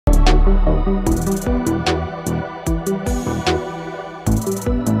Hey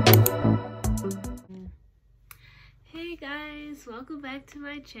guys, welcome back to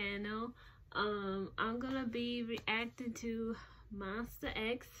my channel. I'm gonna be reacting to Monsta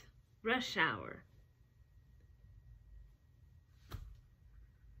X Rush Hour.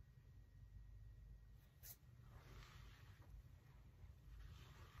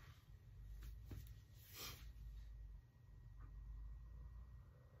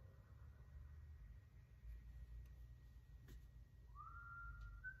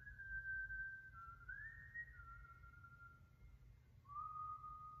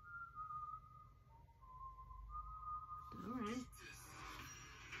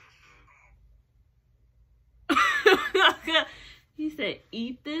 He said,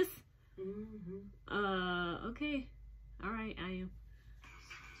 eat this? Okay. Alright, I am.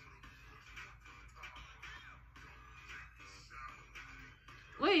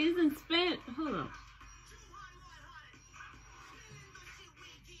 Wait, it's in Spanish. Hold on.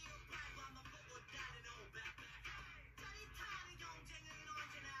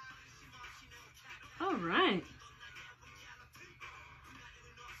 Alright.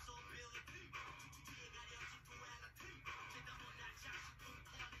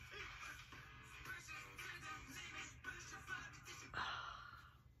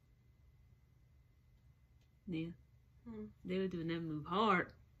 Yeah, they were doing that move hard.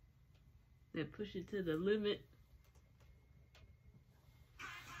 They push it to the limit.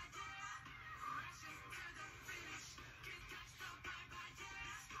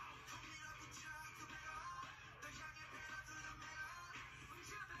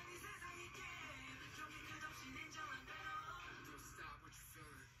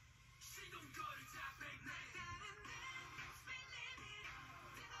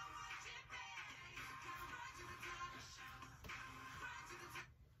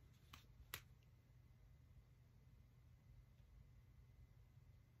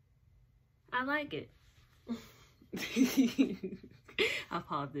 I like it. I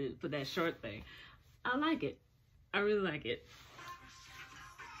paused it for that short thing. I like it. I really like it.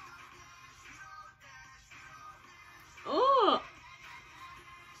 Oh!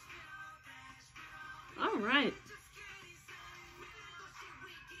 Alright.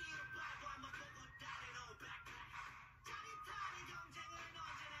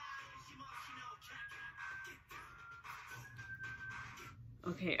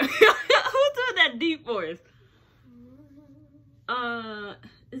 Okay. Who's doing that deep voice?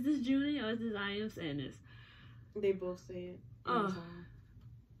 Is this Junie or is this I am saying this? They both say it. Oh.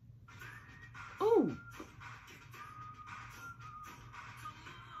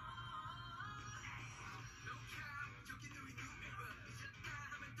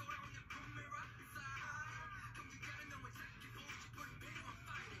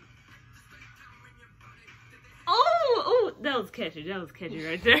 Oh, that was catchy. That was catchy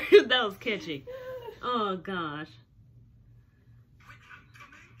right there. That was catchy. Oh, gosh.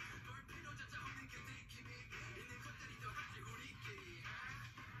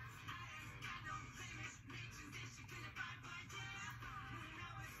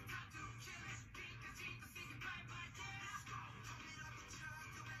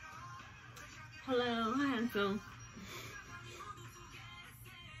 Hello, hi, handsome.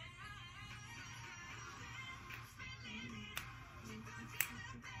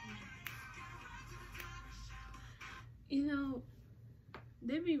 You know,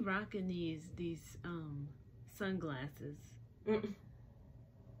 they be rocking these sunglasses.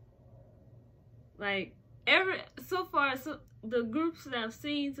 Like so far, the groups that I've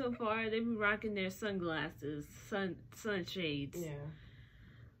seen so far, they be rocking their sunglasses, sunshades.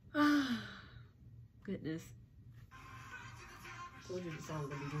 Yeah. Goodness. Told you the song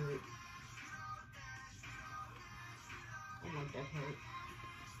gonna be good. I like that part.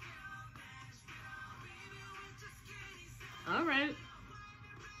 All right.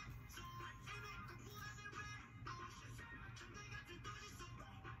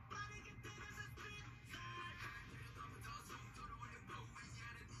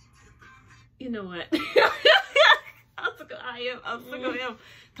 You know what? I'm sick of him.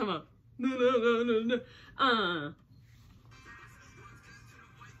 Come on. No.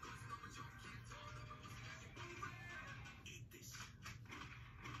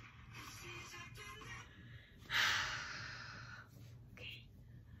 Okay.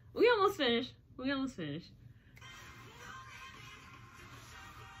 We almost finished.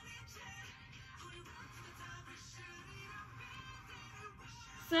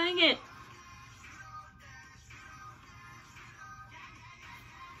 Sing it.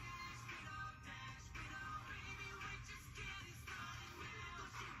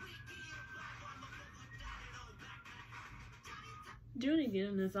 Junie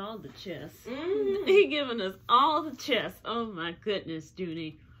giving us all the chess. Mm-hmm. He giving us all the chess. Oh my goodness,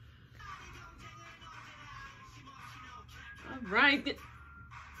 Junie. All right.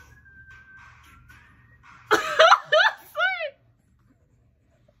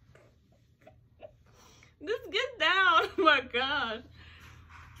 Just get down. Oh my god.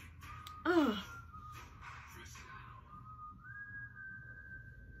 Oh.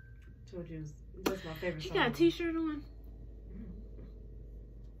 Told you, that's my favorite song. He got a t-shirt on?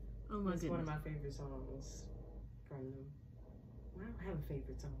 Oh my It's goodness. one of my favorite songs from them. Well, I don't have a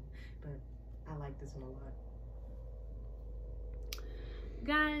favorite song, but I like this one a lot.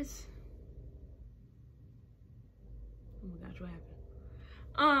 Guys. Oh my gosh, what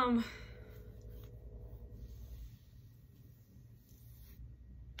happened?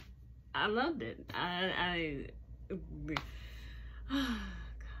 I loved it. Oh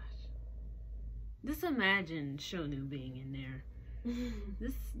gosh. Just imagine Shonu being in there.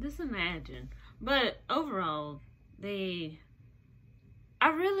 Just imagine. But overall, I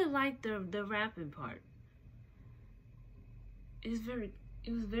really liked the rapping part. It was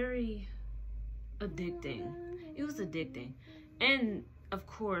very addicting. It was addicting. And of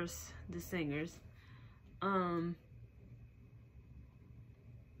course, the singers. Wow,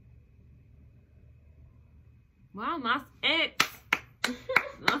 Monsta X.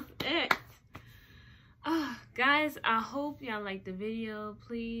 Monsta X. Guys, I hope y'all liked the video.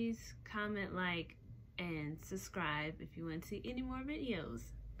 Please comment, like, and subscribe if you want to see any more videos.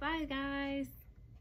 Bye, guys.